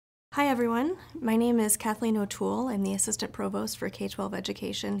Hi everyone, my name is Kathleen O'Toole. I'm the Assistant Provost for K-12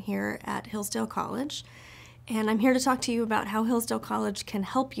 Education here at Hillsdale College, and I'm here to talk to you about how Hillsdale College can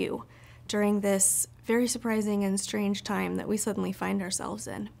help you during this very surprising and strange time that we suddenly find ourselves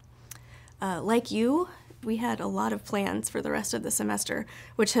in. Like you, we had a lot of plans for the rest of the semester,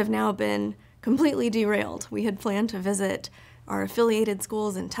 which have now been completely derailed. We had planned to visit our affiliated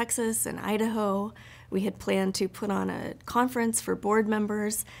schools in Texas and Idaho. We had planned to put on a conference for board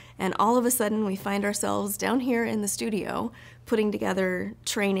members, and all of a sudden we find ourselves down here in the studio putting together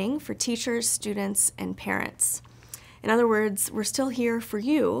training for teachers, students, and parents. In other words, we're still here for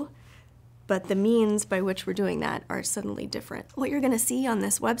you, but the means by which we're doing that are suddenly different. What you're going to see on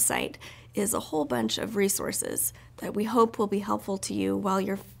this website is a whole bunch of resources that we hope will be helpful to you while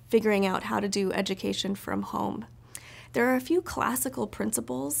you're figuring out how to do education from home. There are a few classical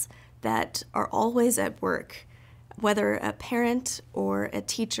principles that are always at work, whether a parent or a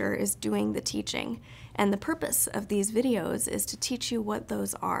teacher is doing the teaching. And the purpose of these videos is to teach you what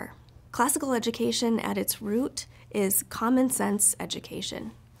those are. Classical education at its root is common sense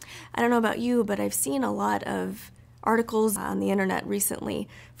education. I don't know about you, but I've seen a lot of articles on the internet recently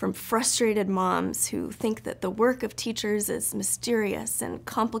from frustrated moms who think that the work of teachers is mysterious and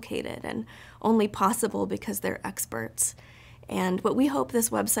complicated and only possible because they're experts. And what we hope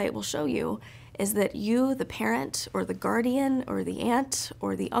this website will show you is that you, the parent or the guardian or the aunt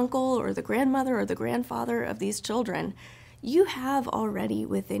or the uncle or the grandmother or the grandfather of these children, you have already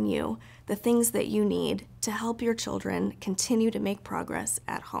within you the things that you need to help your children continue to make progress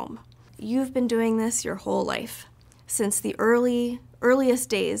at home. You've been doing this your whole life. Since the earliest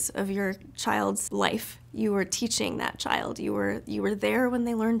days of your child's life, you were teaching that child. You were there when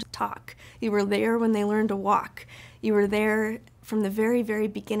they learned to talk. You were there when they learned to walk. You were there from the very, very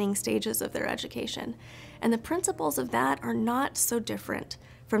beginning stages of their education. And the principles of that are not so different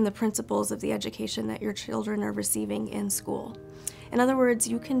from the principles of the education that your children are receiving in school. In other words,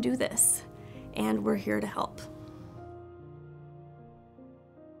 you can do this, and we're here to help.